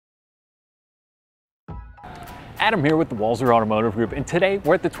Adam here with the Walser Automotive Group, and today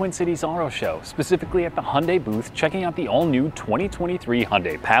we're at the Twin Cities Auto Show, specifically at the Hyundai booth, checking out the all-new 2023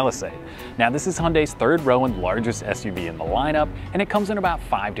 Hyundai Palisade. Now, this is Hyundai's third row and largest SUV in the lineup, and it comes in about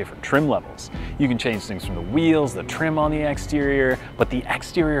 5 different trim levels. You can change things from the wheels, the trim on the exterior, but the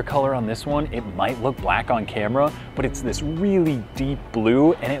exterior color on this one, it might look black on camera, but it's this really deep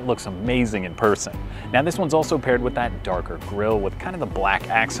blue, and it looks amazing in person. Now, this one's also paired with that darker grille with kind of the black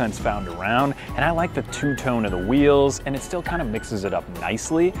accents found around, and I like the two-tone of the wheels, and it still kind of mixes it up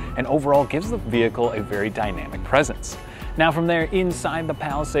nicely and overall gives the vehicle a very dynamic presence. Now from there, inside the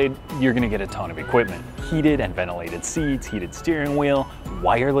Palisade, you're going to get a ton of equipment. Heated and ventilated seats, heated steering wheel,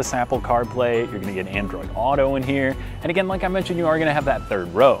 wireless Apple CarPlay, you're going to get Android Auto in here, and again, like I mentioned, you are going to have that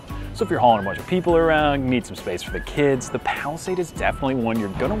third row. So if you're hauling a bunch of people around, you need some space for the kids, the Palisade is definitely one you're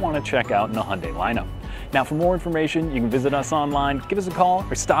going to want to check out in the Hyundai lineup. Now for more information, you can visit us online, give us a call,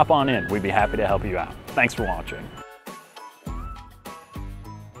 or stop on in. We'd be happy to help you out. Thanks for watching.